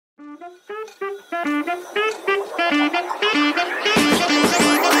What's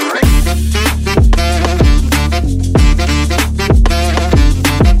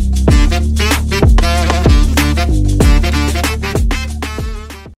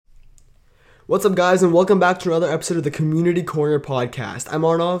up, guys, and welcome back to another episode of the Community Corner podcast. I'm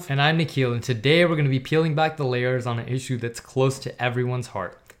Arnav. And I'm Nikhil, and today we're going to be peeling back the layers on an issue that's close to everyone's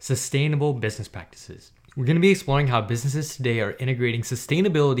heart: sustainable business practices. We're going to be exploring how businesses today are integrating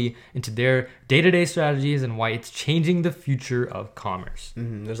sustainability into their day-to-day strategies and why it's changing the future of commerce.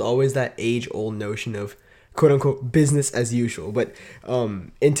 There's always that age-old notion of quote-unquote business as usual, but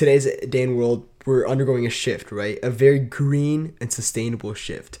in today's day and world, we're undergoing a shift, right? A very green and sustainable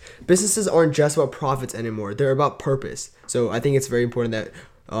shift. Businesses aren't just about profits anymore. They're about purpose. So I think it's very important that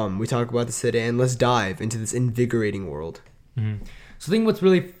we talk about this today, and let's dive into this invigorating world. Mm-hmm. So I think what's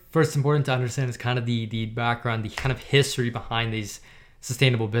really first important to understand is kind of the background, the kind of history behind these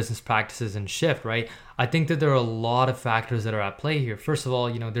sustainable business practices and shift, right? I think that there are a lot of factors that are at play here. First of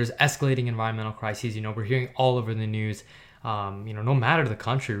all, there's escalating environmental crises. We're hearing all over the news, no matter the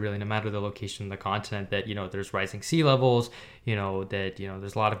country, really, no matter the location of the continent, that, there's rising sea levels, that,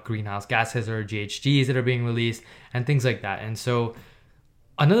 there's a lot of greenhouse gases or GHGs that are being released and things like that. And so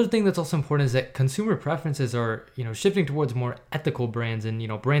another thing that's also important is that consumer preferences are, shifting towards more ethical brands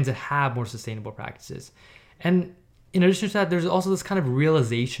and, brands that have more sustainable practices. And in addition to that, there's also this kind of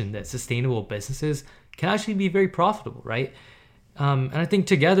realization that sustainable businesses can actually be very profitable, right? And I think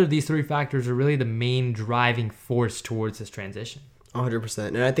together, these three factors are really the main driving force towards this transition. 100%.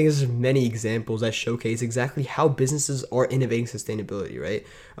 And I think there's many examples that showcase exactly how businesses are innovating sustainability, right?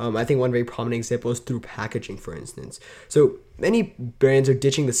 I think one very prominent example is through packaging, for instance. So many brands are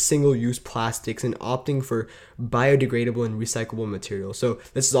ditching the single-use plastics and opting for biodegradable and recyclable materials. So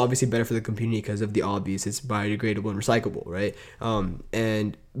this is obviously better for the community because of the obvious, it's biodegradable and recyclable, right?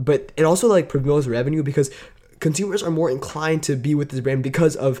 But it also promotes revenue because consumers are more inclined to be with this brand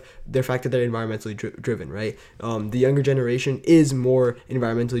because of their fact that they're environmentally driven, right? The younger generation is more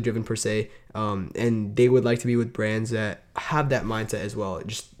environmentally driven per se, and they would like to be with brands that have that mindset as well.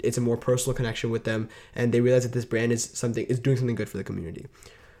 It's a more personal connection with them, and they realize that this brand is doing something good for the community.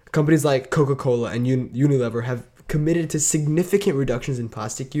 Companies like Coca-Cola and Unilever have committed to significant reductions in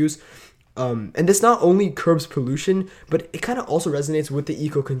plastic use. And this not only curbs pollution, but it kind of also resonates with the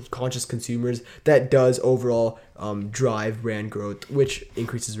eco-conscious consumers that does overall drive brand growth, which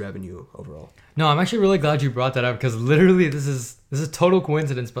increases revenue overall. No, I'm actually really glad you brought that up because literally this is total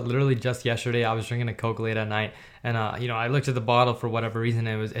coincidence, but literally just yesterday I was drinking a Coke late at night and I looked at the bottle for whatever reason.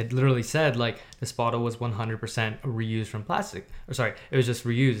 It literally said this bottle was 100% reused from plastic. Or sorry, it was just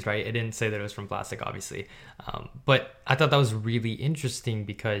reused, right? It didn't say that it was from plastic, obviously. But I thought that was really interesting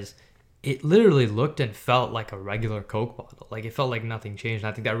because it literally looked and felt like a regular Coke bottle. It felt like nothing changed.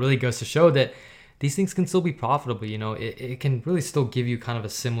 And I think that really goes to show that these things can still be profitable. It can really still give you kind of a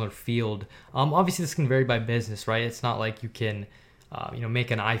similar field. Obviously, this can vary by business, right? It's not like you can, make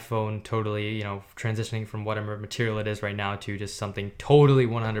an iPhone totally, transitioning from whatever material it is right now to just something totally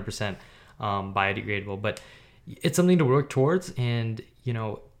 100% biodegradable. But it's something to work towards, and,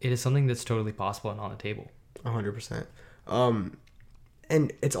 it is something that's totally possible and on the table. 100%.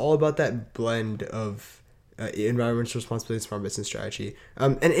 And it's all about that blend of environmental responsibility and smart business strategy.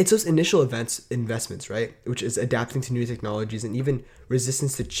 And it's those initial investments, right? Which is adapting to new technologies and even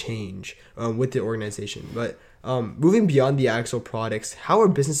resistance to change with the organization. But moving beyond the actual products, how are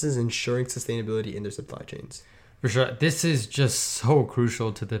businesses ensuring sustainability in their supply chains? For sure. This is just so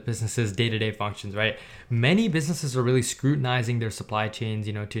crucial to the business's day-to-day functions, right? Many businesses are really scrutinizing their supply chains,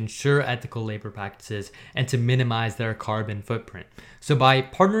 to ensure ethical labor practices and to minimize their carbon footprint. So by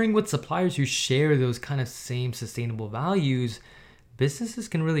partnering with suppliers who share those kind of same sustainable values, businesses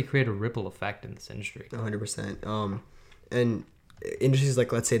can really create a ripple effect in this industry. 100%. And industries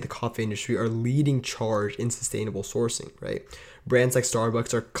like, let's say, the coffee industry are leading charge in sustainable sourcing, right? Brands like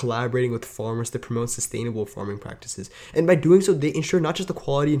Starbucks are collaborating with farmers to promote sustainable farming practices. And by doing so, they ensure not just the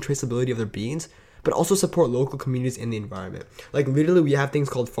quality and traceability of their beans, but also support local communities and the environment. Literally, we have things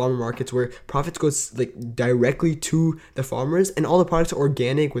called farmer markets where profits goes directly to the farmers, and all the products are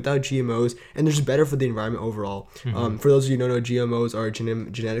organic, without GMOs, and they're just better for the environment overall. Mm-hmm. For those of you who don't know, GMOs are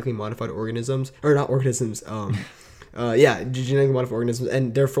genetically modified organisms, or not organisms. Genetically modified organisms,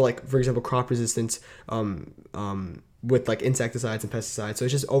 and therefore, for example, crop resistance with like insecticides and pesticides. So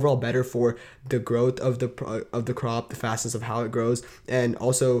it's just overall better for the growth of the crop, the fastness of how it grows, and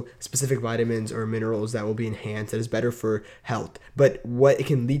also specific vitamins or minerals that will be enhanced that is better for health. But what it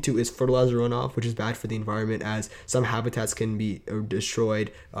can lead to is fertilizer runoff, which is bad for the environment as some habitats can be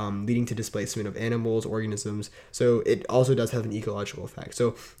destroyed, leading to displacement of animals, organisms. So it also does have an ecological effect.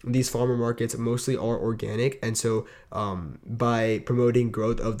 So these farmer markets mostly are organic, and so by promoting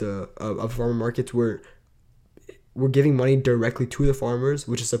growth of farmer markets, we're giving money directly to the farmers,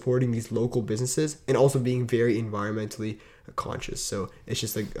 which is supporting these local businesses and also being very environmentally conscious. So it's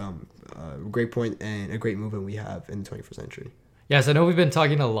just a great point and a great movement we have in the 21st century. Yes, I know we've been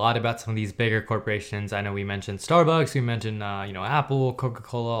talking a lot about some of these bigger corporations. I know we mentioned Starbucks, we mentioned Apple,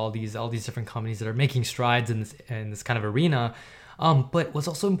 Coca-Cola, all these different companies that are making strides in this kind of arena. But what's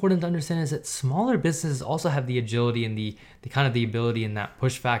also important to understand is that smaller businesses also have the agility and the kind of the ability and that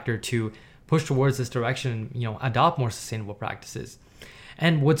push factor to push towards this direction, adopt more sustainable practices.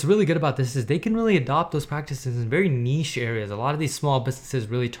 And what's really good about this is they can really adopt those practices in very niche areas. A lot of these small businesses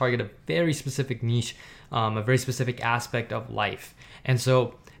really target a very specific niche, a very specific aspect of life. And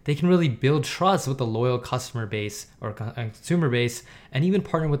so they can really build trust with a loyal customer base or consumer base, and even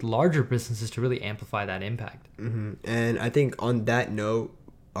partner with larger businesses to really amplify that impact. Mm-hmm. And I think on that note,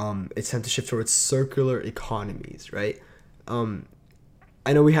 it's time to shift towards circular economies, right?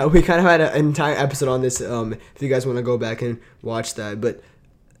 I know we kind of had an entire episode on this. If you guys want to go back and watch that, but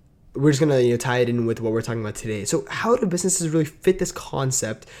we're just gonna tie it in with what we're talking about today. So, how do businesses really fit this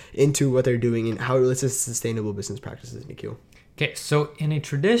concept into what they're doing, and how it relates to sustainable business practices, Nikhil? Okay, so in a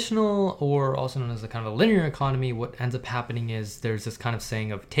traditional, or also known as a kind of a linear economy, what ends up happening is there's this kind of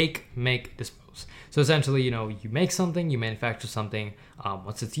saying of take, make, dispose. So essentially, you make something, you manufacture something.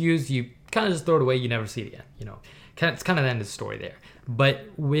 Once it's used, you kind of just throw it away. You never see it again. It's kind of the end of the story there. But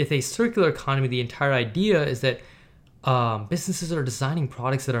with a circular economy, the entire idea is that businesses are designing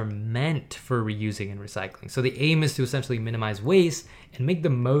products that are meant for reusing and recycling. So the aim is to essentially minimize waste and make the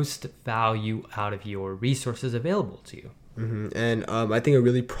most value out of your resources available to you. Mm-hmm. And I think a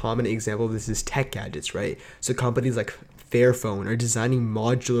really prominent example of this is tech gadgets, right? So companies like Fairphone are designing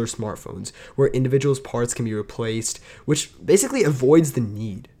modular smartphones where individuals' parts can be replaced, which basically avoids the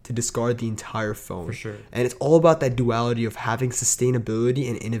need to discard the entire phone. For sure. And it's all about that duality of having sustainability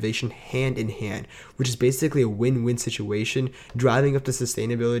and innovation hand in hand, which is basically a win-win situation, driving up the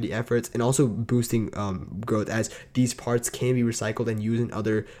sustainability efforts and also boosting growth as these parts can be recycled and used in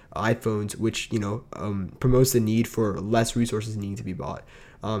other iPhones, which promotes the need for less resources needing to be bought.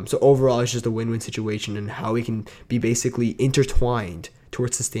 So overall, it's just a win-win situation and how we can be basically intertwined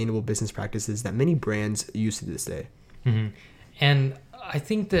towards sustainable business practices that many brands use to this day. Mm-hmm. And I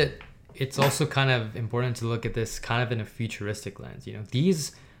think that it's also kind of important to look at this kind of in a futuristic lens.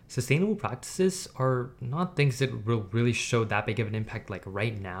 These sustainable practices are not things that will really show that big of an impact like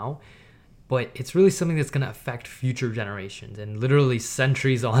right now, but it's really something that's going to affect future generations and literally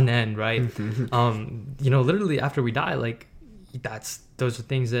centuries on end, right? Literally after we die, those are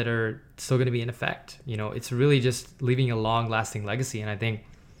things that are still going to be in effect. It's really just leaving a long lasting legacy. And I think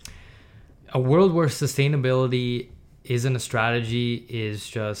a world where sustainability isn't a strategy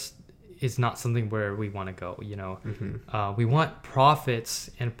is not something where we want to go. We want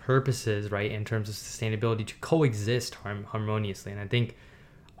profits and purposes, right, in terms of sustainability to coexist harmoniously. And I think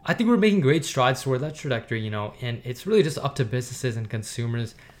we're making great strides toward that trajectory, and it's really just up to businesses and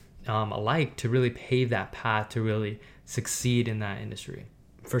consumers alike to really pave that path to really succeed in that industry.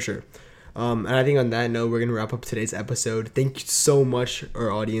 For sure. And I think on that note, we're going to wrap up today's episode. Thank you so much,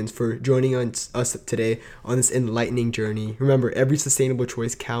 our audience, for joining us today on this enlightening journey. Remember, every sustainable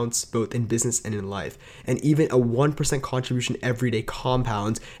choice counts, both in business and in life. And even a 1% contribution every day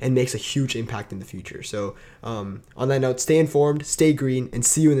compounds and makes a huge impact in the future. So on that note, stay informed, stay green, and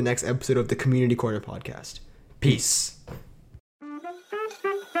see you in the next episode of the Community Corner podcast. Peace.